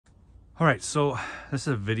All right, so this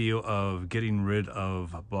is a video of getting rid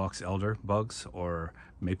of box elder bugs or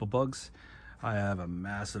maple bugs. I have a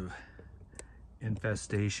massive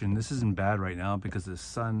infestation. This isn't bad right now because the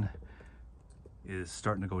sun is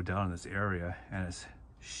starting to go down in this area and it's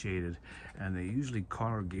shaded, and they usually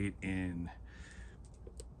congregate in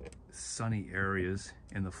sunny areas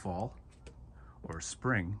in the fall or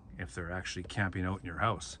spring if they're actually camping out in your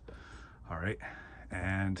house. All right,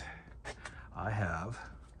 and I have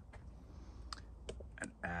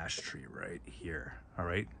an ash tree right here. All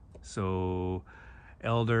right, so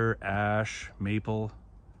elder, ash, maple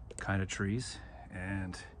kind of trees,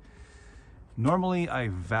 and normally I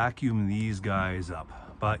vacuum these guys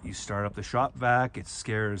up, but you start up the shop vac, it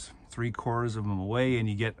scares 3/4 of them away and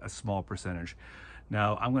you get a small percentage.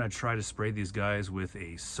 Now I'm going to try to spray these guys with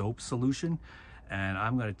a soap solution, and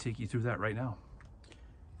I'm going to take you through that right now.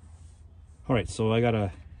 All right, so I got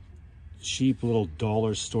a cheap little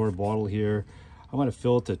dollar store bottle here. I'm going to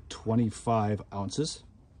fill it to 25 ounces.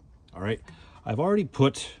 All right, I've already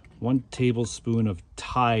put 1 tablespoon of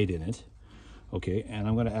Tide in it. Okay, and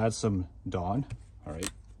I'm going to add some Dawn. All right,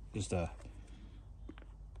 just a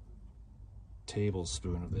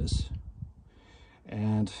tablespoon of this.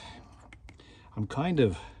 And I'm kind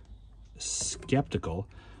of skeptical.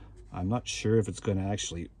 I'm not sure if it's going to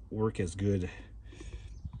actually work as good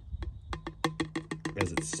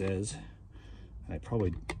as it says. I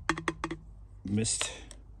probably missed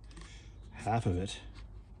half of it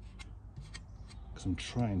because I'm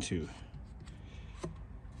trying to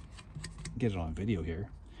get it on video here.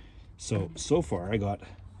 So far I got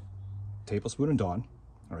tablespoon of Dawn,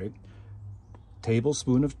 all right,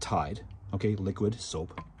 tablespoon of Tide, okay, liquid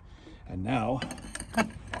soap, and now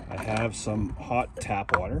I have some hot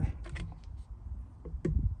tap water.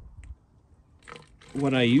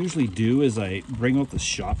 What I usually do is I bring out the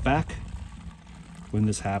shop vac when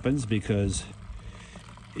this happens, because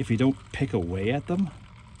if you don't pick away at them,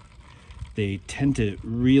 they tend to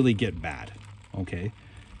really get bad, okay?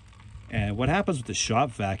 And what happens with the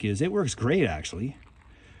shop vac is it works great actually,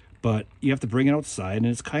 but you have to bring it outside, and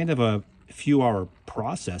it's kind of a few hour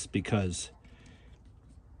process because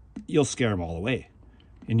you'll scare them all away,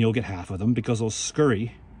 and you'll get half of them because they'll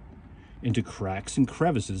scurry into cracks and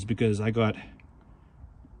crevices, because I got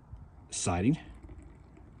siding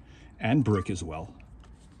and brick as well.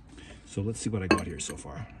 So let's see what I got here so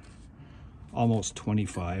far. Almost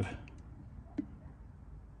 25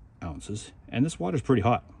 ounces, and this water's pretty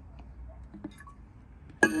hot.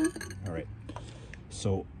 All right,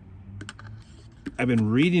 so I've been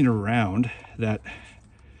reading around that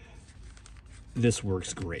this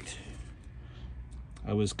works great.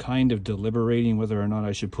 I was kind of deliberating whether or not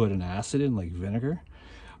I should put an acid in, like vinegar,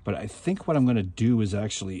 but I think what I'm going to do is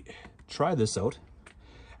actually try this out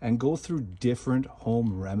and go through different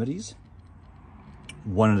home remedies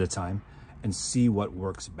one at a time and see what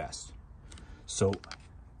works best. So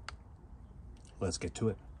let's get to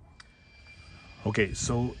it. Okay,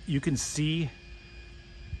 so you can see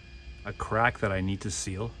a crack that I need to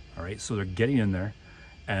seal. All right, so they're getting in there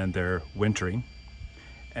and they're wintering,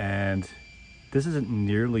 and this isn't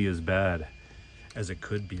nearly as bad as it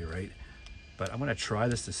could be, right? But I'm gonna try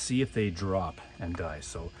this to see if they drop and die.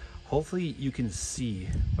 So hopefully you can see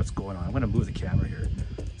what's going on. I'm gonna move the camera here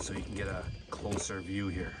so you can get a closer view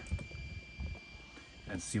here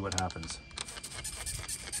and see what happens.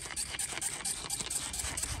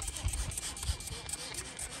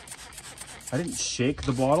 I didn't shake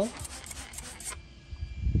the bottle.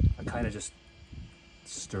 I kind of just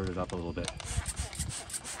stirred it up a little bit.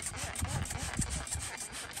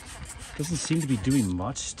 Doesn't seem to be doing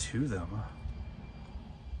much to them.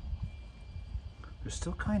 They're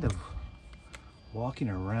still kind of walking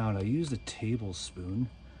around. I used a tablespoon.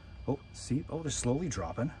 Oh, see? Oh, they're slowly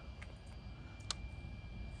dropping.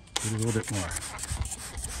 Maybe a little bit more.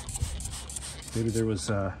 Maybe there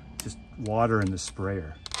was just water in the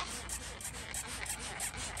sprayer.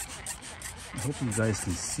 I hope you guys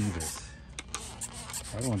can see this.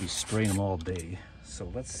 I don't want to be spraying them all day. So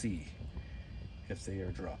let's see if they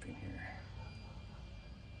are dropping here.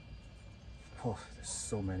 Oh, there's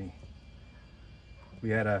so many.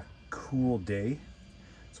 We had a cool day.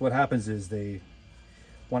 So what happens is they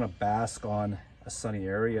want to bask on a sunny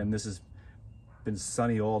area, and this has been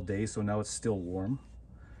sunny all day, so now it's still warm.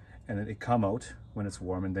 And then they come out when it's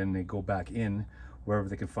warm, and then they go back in wherever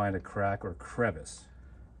they can find a crack or crevice.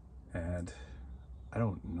 And I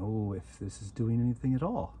don't know if this is doing anything at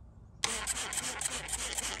all.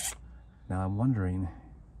 Now I'm wondering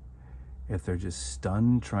if they're just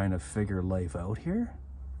stunned trying to figure life out here.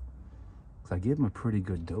 Because I gave them a pretty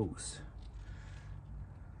good dose.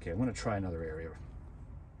 Okay, I'm gonna try another area.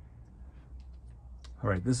 All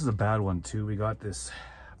right, this is a bad one too. We got this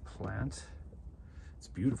plant. It's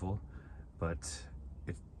beautiful, but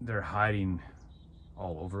they're hiding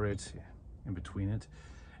all over it, in between it.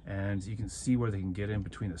 And you can see where they can get in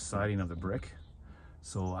between the siding of the brick.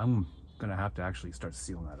 So I'm gonna have to actually start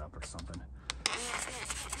sealing that up or something.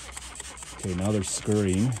 Okay, now they're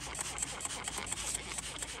scurrying.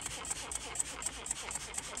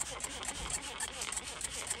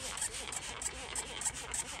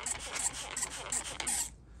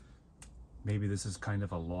 Maybe this is kind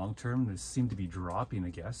of a long term. They seem to be dropping, I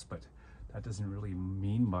guess, but that doesn't really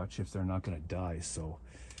mean much if they're not gonna die. So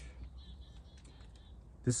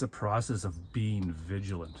this is a process of being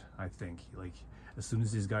vigilant, I think. Like, as soon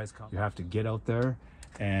as these guys come, you have to get out there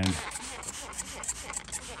and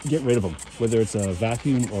get rid of them, whether it's a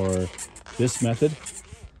vacuum or this method.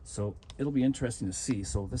 So it'll be interesting to see.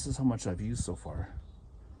 So this is how much I've used so far,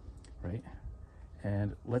 right?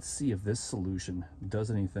 And let's see if this solution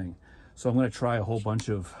does anything. So I'm going to try a whole bunch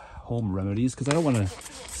of home remedies because I don't want to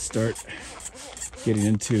start getting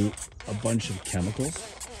into a bunch of chemicals.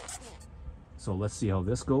 So let's see how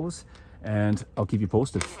this goes, and I'll keep you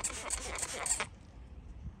posted.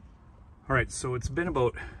 All right, so it's been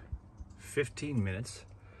about 15 minutes,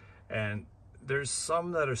 and there's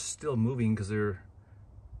some that are still moving because they're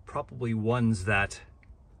probably ones that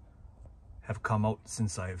have come out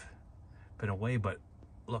since I've been away. But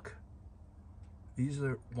look, these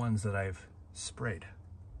are ones that I've sprayed.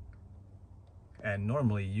 And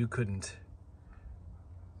normally you couldn't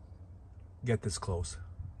get this close.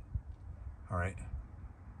 All right.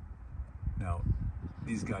 Now,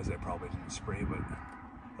 these guys I probably didn't spray, but,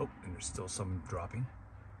 oh, and there's still some dropping.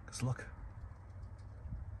 Because look.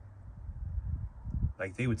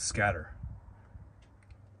 Like, they would scatter.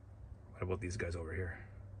 What about these guys over here?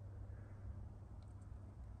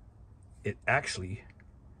 It actually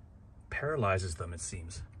paralyzes them, it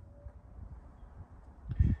seems.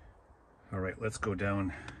 All right, let's go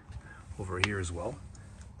down over here as well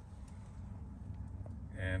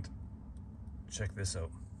and check this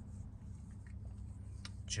out.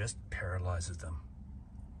 Just paralyzes them.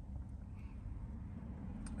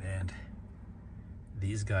 And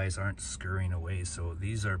these guys aren't scurrying away, so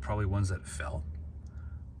these are probably ones that fell.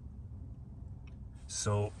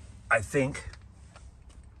 So I think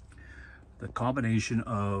the combination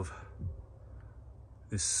of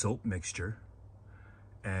this soap mixture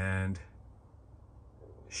and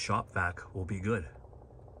shop vac will be good.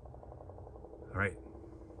 All right,